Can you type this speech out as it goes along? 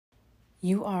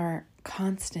You are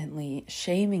constantly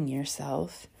shaming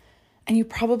yourself, and you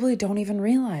probably don't even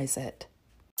realize it.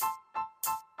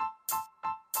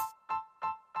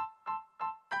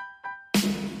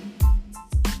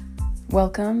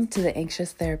 Welcome to the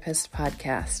Anxious Therapist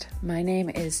Podcast. My name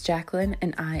is Jacqueline,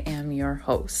 and I am your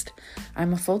host.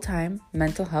 I'm a full-time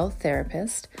mental health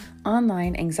therapist,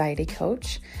 online anxiety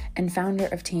coach, and founder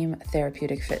of Team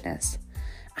Therapeutic Fitness.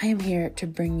 I am here to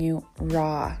bring you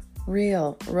raw,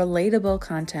 real, relatable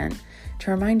content to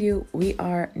remind you we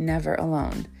are never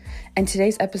alone. And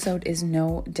today's episode is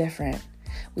no different.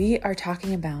 We are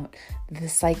talking about the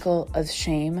cycle of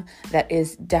shame that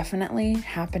is definitely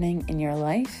happening in your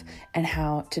life and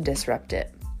how to disrupt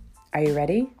it. Are you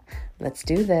ready? Let's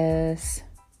do this.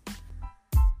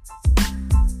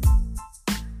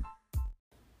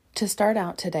 To start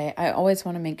out today, I always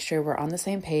want to make sure we're on the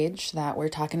same page, that we're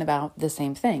talking about the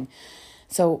same thing.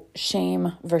 So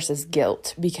shame versus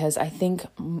guilt, because I think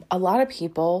a lot of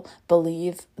people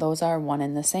believe those are one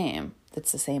and the same.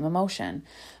 It's the same emotion.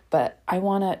 But I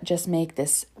want to just make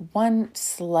this one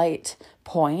slight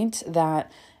point that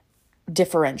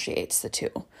differentiates the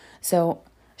two. So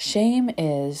shame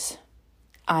is,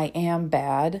 I am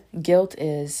bad. Guilt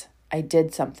is, I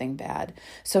did something bad.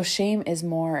 So shame is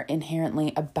more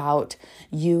inherently about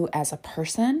you as a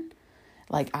person.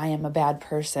 Like, I am a bad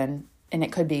person. And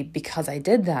it could be because I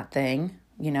did that thing,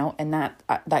 and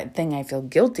that thing I feel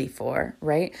guilty for,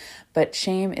 right? But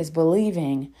shame is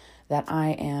believing that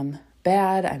I am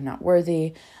bad, I'm not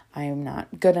worthy, I am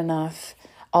not good enough,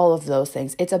 all of those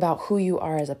things. It's about who you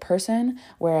are as a person,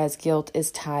 whereas guilt is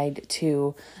tied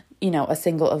to, a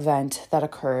single event that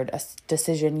occurred, a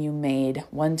decision you made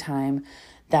one time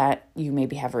that you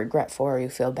maybe have regret for or you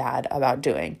feel bad about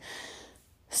doing.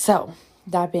 So,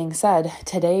 that being said,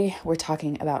 today we're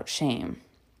talking about shame.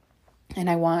 And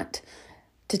I want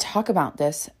to talk about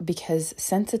this because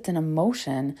since it's an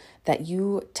emotion that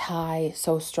you tie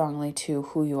so strongly to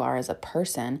who you are as a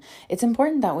person, it's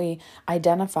important that we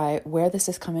identify where this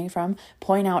is coming from,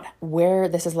 point out where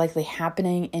this is likely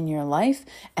happening in your life,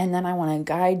 and then I want to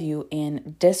guide you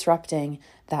in disrupting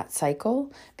that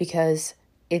cycle because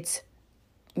it's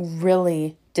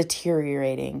really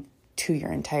deteriorating to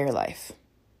your entire life.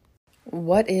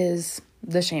 What is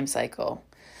the shame cycle?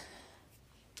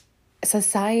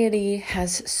 Society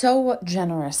has so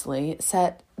generously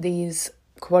set these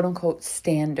quote unquote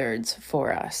standards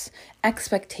for us,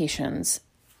 expectations,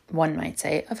 one might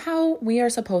say, of how we are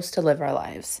supposed to live our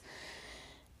lives.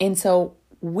 And so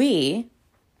we,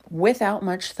 without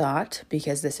much thought,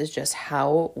 because this is just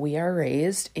how we are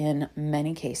raised in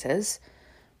many cases,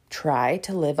 try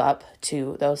to live up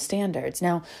to those standards.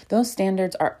 Now, those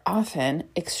standards are often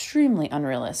extremely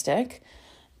unrealistic,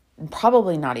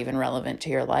 probably not even relevant to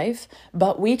your life,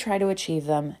 but we try to achieve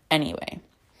them anyway.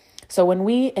 So when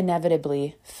we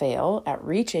inevitably fail at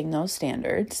reaching those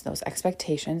standards, those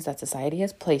expectations that society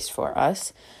has placed for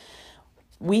us,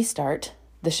 we start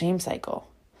the shame cycle.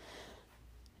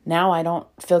 Now I don't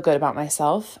feel good about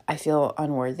myself. I feel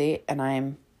unworthy and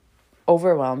I'm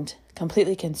overwhelmed,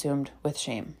 completely consumed with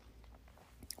shame.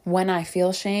 When I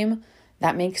feel shame,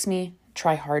 that makes me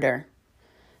try harder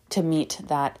to meet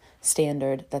that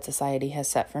standard that society has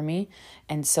set for me,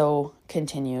 and so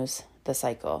continues the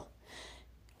cycle.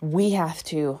 We have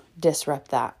to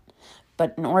disrupt that.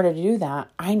 But in order to do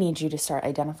that, I need you to start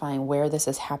identifying where this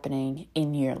is happening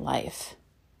in your life,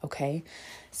 okay?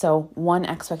 So one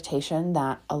expectation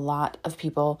that a lot of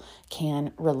people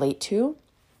can relate to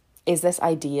is this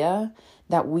idea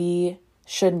that we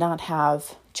should not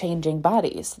have changing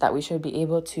bodies, that we should be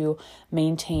able to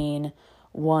maintain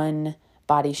one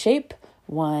body shape,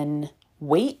 one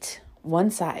weight, one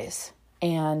size,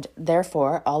 and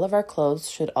therefore all of our clothes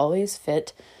should always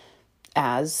fit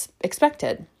as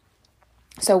expected.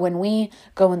 So when we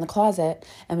go in the closet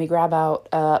and we grab out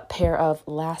a pair of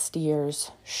last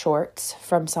year's shorts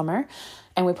from summer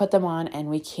and we put them on and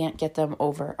we can't get them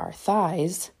over our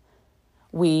thighs,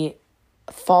 we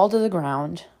fall to the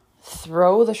ground,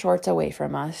 throw the shorts away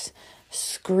from us,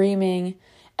 screaming,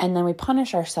 and then we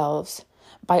punish ourselves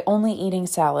by only eating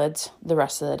salads the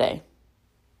rest of the day.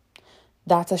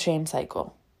 That's a shame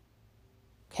cycle.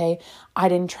 Okay? I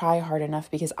didn't try hard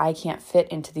enough because I can't fit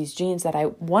into these jeans that I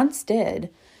once did,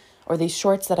 or these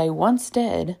shorts that I once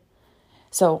did.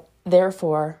 So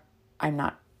therefore, I'm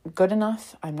not good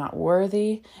enough, I'm not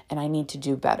worthy, and I need to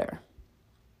do better.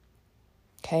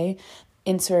 Okay?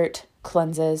 Insert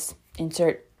cleanses,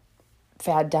 insert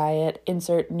fad diet,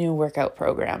 insert new workout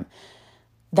program.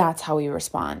 That's how we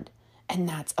respond. And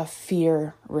that's a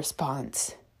fear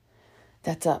response.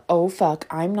 That's oh fuck,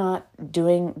 I'm not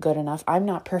doing good enough. I'm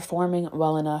not performing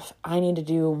well enough. I need to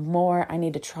do more. I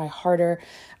need to try harder.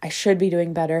 I should be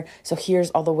doing better. So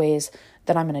here's all the ways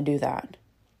that I'm going to do that.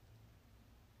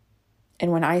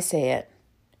 And when I say it,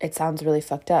 it sounds really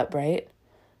fucked up, right?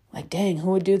 Like, dang,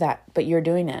 who would do that? But you're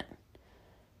doing it.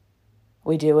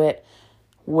 We do it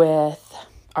with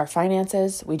our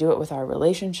finances. We do it with our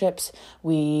relationships.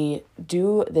 We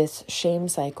do this shame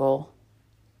cycle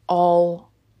all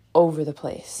over the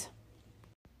place.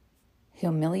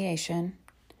 Humiliation,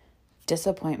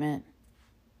 disappointment,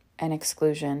 and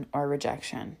exclusion or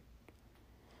rejection.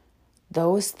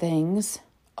 Those things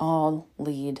all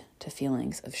lead to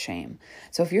feelings of shame.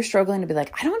 So if you're struggling to be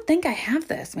like, I don't think I have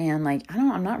this, man, like,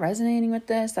 I'm not resonating with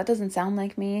this. That doesn't sound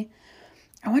like me.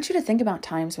 I want you to think about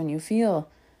times when you feel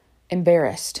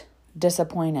embarrassed,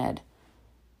 disappointed,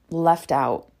 left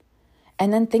out.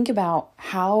 And then think about,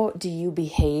 how do you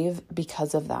behave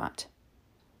because of that?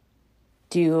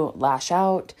 Do you lash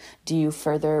out? Do you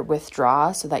further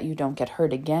withdraw so that you don't get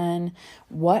hurt again?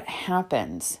 What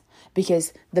happens?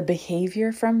 Because the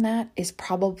behavior from that is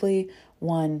probably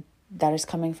one that is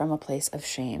coming from a place of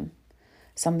shame.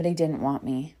 Somebody didn't want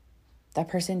me. That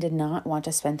person did not want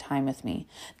to spend time with me.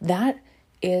 That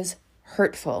is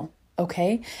hurtful,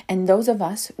 okay? And those of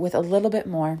us with a little bit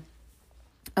more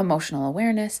emotional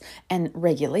awareness and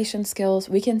regulation skills,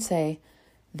 we can say,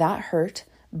 that hurt,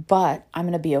 but I'm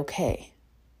going to be okay.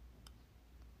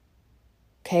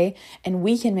 Okay? And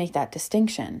we can make that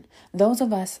distinction. Those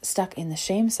of us stuck in the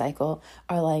shame cycle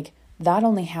are like, that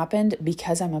only happened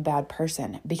because I'm a bad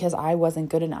person, because I wasn't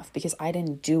good enough, because I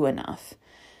didn't do enough.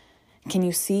 Can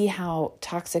you see how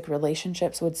toxic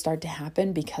relationships would start to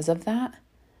happen because of that?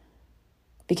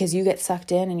 Because you get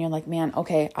sucked in and you're like, man,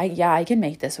 okay, I can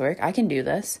make this work. I can do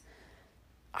this.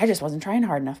 I just wasn't trying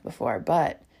hard enough before.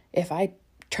 But if I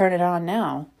turn it on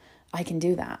now, I can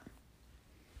do that.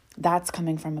 That's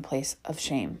coming from a place of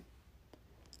shame.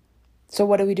 So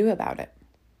what do we do about it?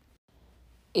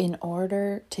 In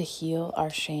order to heal our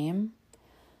shame,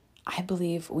 I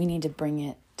believe we need to bring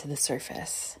it to the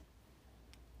surface.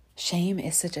 Shame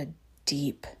is such a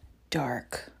deep,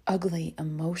 dark, ugly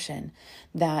emotion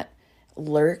that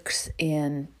lurks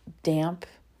in damp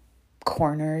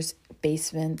corners,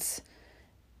 basements.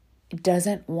 It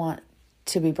doesn't want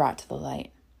to be brought to the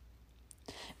light.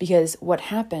 Because what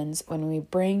happens when we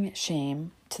bring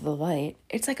shame to the light,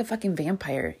 it's like a fucking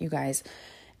vampire, you guys.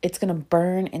 It's going to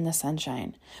burn in the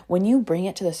sunshine. When you bring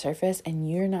it to the surface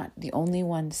and you're not the only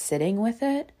one sitting with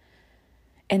it,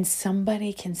 and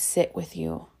somebody can sit with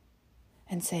you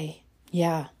and say,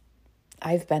 yeah,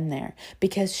 I've been there.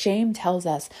 Because shame tells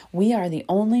us we are the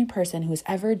only person who's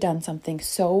ever done something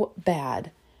so bad.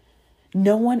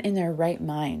 No one in their right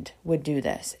mind would do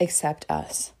this except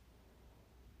us.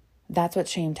 That's what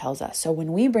shame tells us. So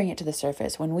when we bring it to the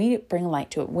surface, when we bring light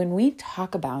to it, when we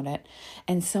talk about it,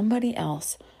 and somebody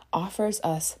else offers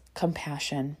us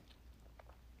compassion,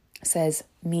 says,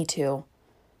 me too,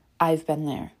 I've been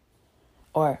there.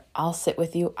 Or I'll sit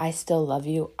with you, I still love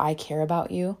you, I care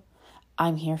about you,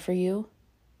 I'm here for you.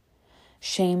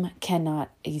 Shame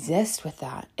cannot exist with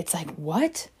that. It's like,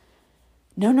 what?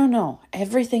 No.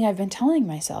 Everything I've been telling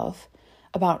myself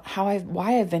about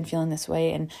why I've been feeling this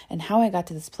way and how I got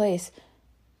to this place,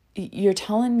 you're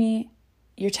telling me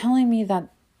that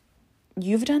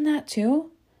you've done that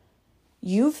too?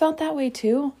 You felt that way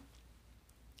too?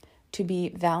 To be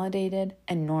validated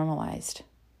and normalized.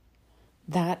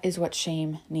 That is what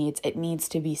shame needs. It needs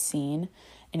to be seen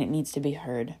and it needs to be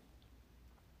heard.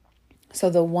 So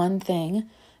the one thing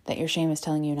that your shame is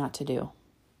telling you not to do,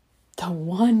 the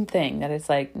one thing that it's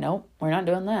like, nope, we're not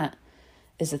doing that,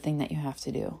 is the thing that you have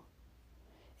to do.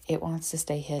 It wants to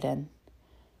stay hidden.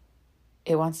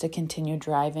 It wants to continue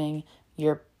driving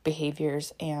your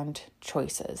behaviors and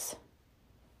choices.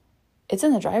 It's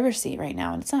in the driver's seat right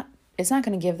now, and it's not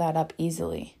going to give that up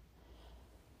easily.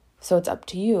 So it's up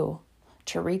to you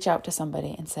to reach out to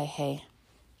somebody and say, hey,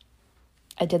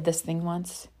 I did this thing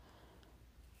once.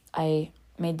 I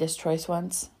made this choice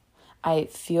once. I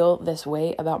feel this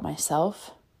way about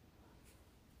myself.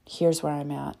 Here's where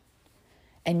I'm at.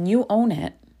 And you own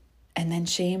it, and then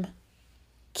shame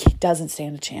doesn't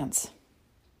stand a chance.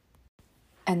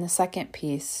 And the second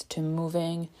piece to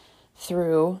moving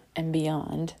through and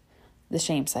beyond the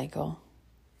shame cycle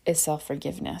is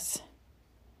self-forgiveness.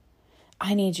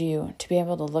 I need you to be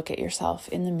able to look at yourself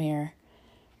in the mirror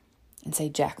and say,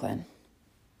 Jacqueline,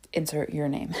 insert your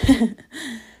name.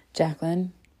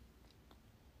 Jacqueline,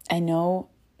 I know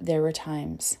there were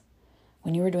times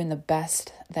when you were doing the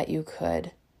best that you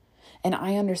could, and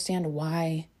I understand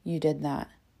why you did that.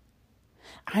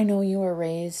 I know you were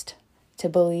raised to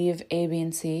believe A, B,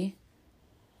 and C,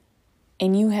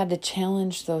 and you had to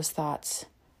challenge those thoughts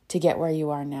to get where you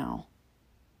are now.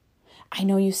 I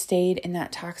know you stayed in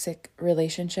that toxic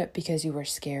relationship because you were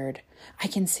scared. I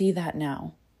can see that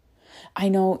now. I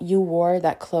know you wore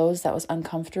that clothes that was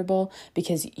uncomfortable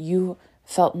because you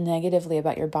felt negatively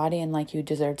about your body and like you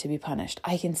deserved to be punished.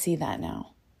 I can see that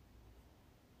now.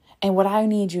 And what I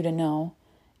need you to know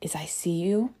is I see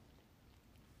you,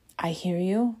 I hear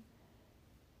you,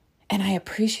 and I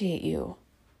appreciate you.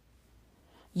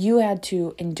 You had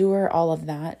to endure all of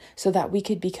that so that we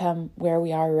could become where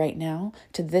we are right now,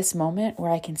 to this moment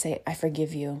where I can say, I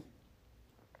forgive you.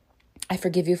 I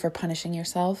forgive you for punishing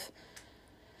yourself.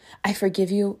 I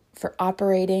forgive you for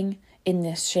operating in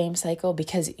this shame cycle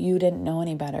because you didn't know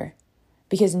any better,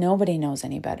 because nobody knows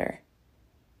any better.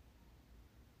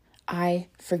 I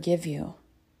forgive you.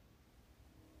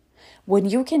 When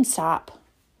you can stop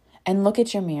and look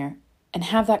at your mirror and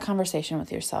have that conversation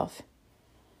with yourself,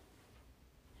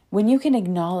 when you can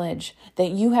acknowledge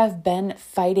that you have been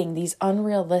fighting these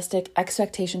unrealistic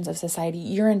expectations of society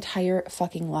your entire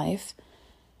fucking life,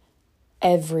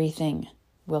 everything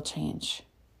will change.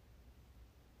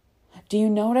 Do you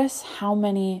notice how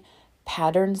many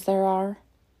patterns there are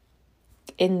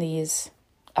in these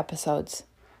episodes?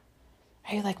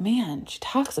 Are you like, man, she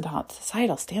talks about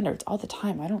societal standards all the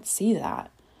time. I don't see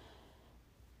that.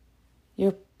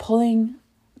 You're pulling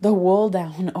the wool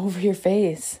down over your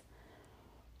face.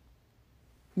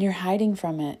 You're hiding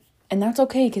from it. And that's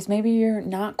okay, because maybe you're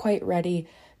not quite ready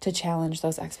to challenge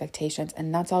those expectations,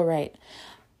 and that's all right.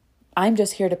 I'm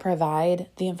just here to provide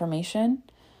the information.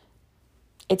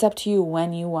 It's up to you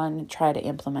when you want to try to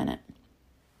implement it.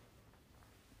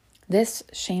 This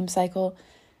shame cycle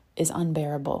is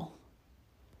unbearable.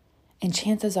 And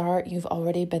chances are you've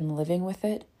already been living with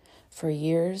it for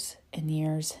years and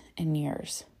years and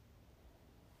years.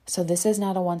 So this is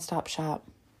not a one-stop shop.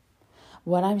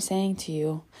 What I'm saying to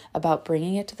you about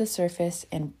bringing it to the surface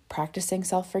and practicing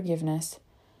self-forgiveness,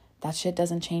 that shit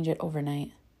doesn't change it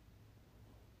overnight.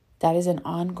 That is an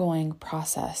ongoing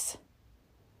process.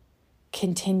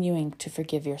 Continuing to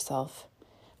forgive yourself.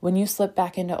 When you slip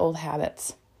back into old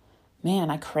habits,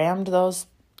 man, I crammed those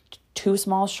 2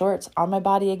 small shorts on my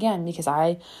body again because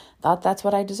I thought that's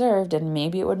what I deserved, and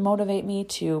maybe it would motivate me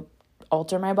to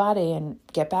alter my body and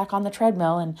get back on the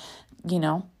treadmill and,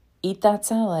 eat that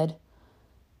salad.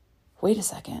 Wait a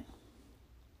second.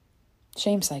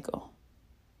 Shame cycle.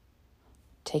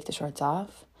 Take the shorts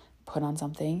off, put on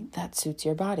something that suits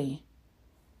your body.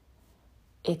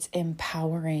 It's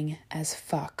empowering as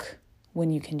fuck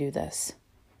when you can do this.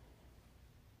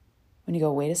 When you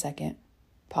go, wait a second,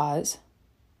 pause.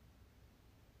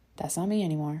 That's not me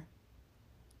anymore.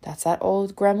 That's that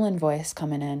old gremlin voice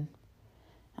coming in.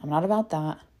 I'm not about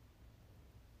that.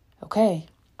 Okay,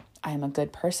 I am a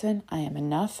good person. I am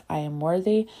enough. I am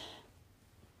worthy.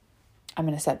 I'm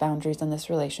going to set boundaries in this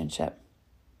relationship.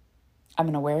 I'm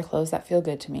going to wear clothes that feel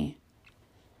good to me.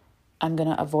 I'm going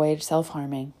to avoid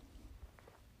self-harming.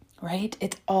 Right?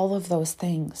 It's all of those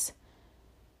things.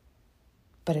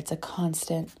 But it's a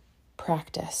constant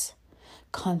practice,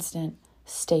 constant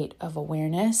state of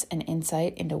awareness and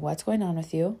insight into what's going on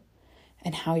with you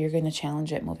and how you're going to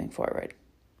challenge it moving forward.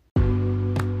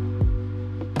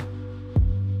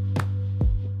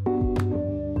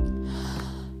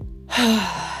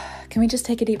 Can we just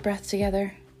take a deep breath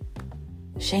together?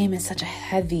 Shame is such a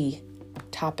heavy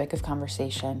topic of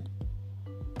conversation.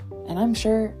 And I'm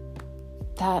sure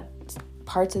that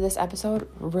parts of this episode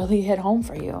really hit home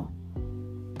for you.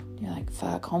 You're like,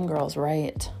 fuck, homegirl's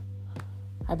right.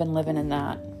 I've been living in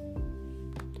that.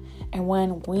 And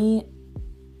when we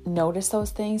notice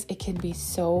those things, it can be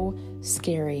so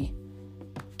scary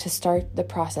to start the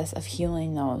process of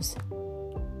healing those.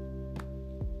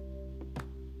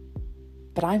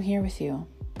 But I'm here with you.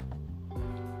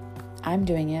 I'm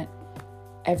doing it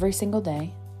every single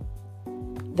day.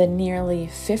 The nearly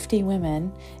 50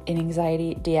 women in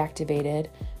Anxiety Deactivated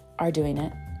are doing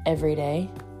it every day.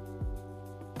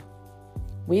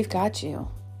 We've got you.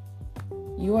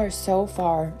 You are so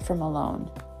far from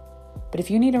alone. But if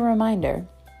you need a reminder,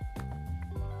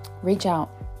 reach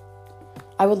out.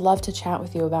 I would love to chat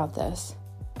with you about this.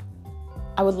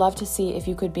 I would love to see if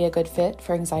you could be a good fit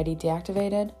for Anxiety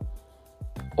Deactivated,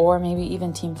 or maybe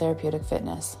even Team Therapeutic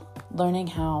Fitness. Learning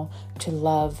how to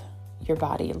love your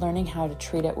body, learning how to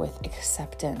treat it with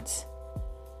acceptance.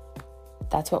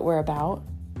 That's what we're about.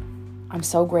 I'm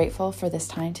so grateful for this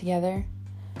time together.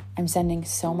 I'm sending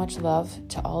so much love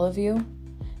to all of you,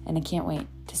 and I can't wait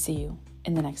to see you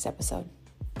in the next episode.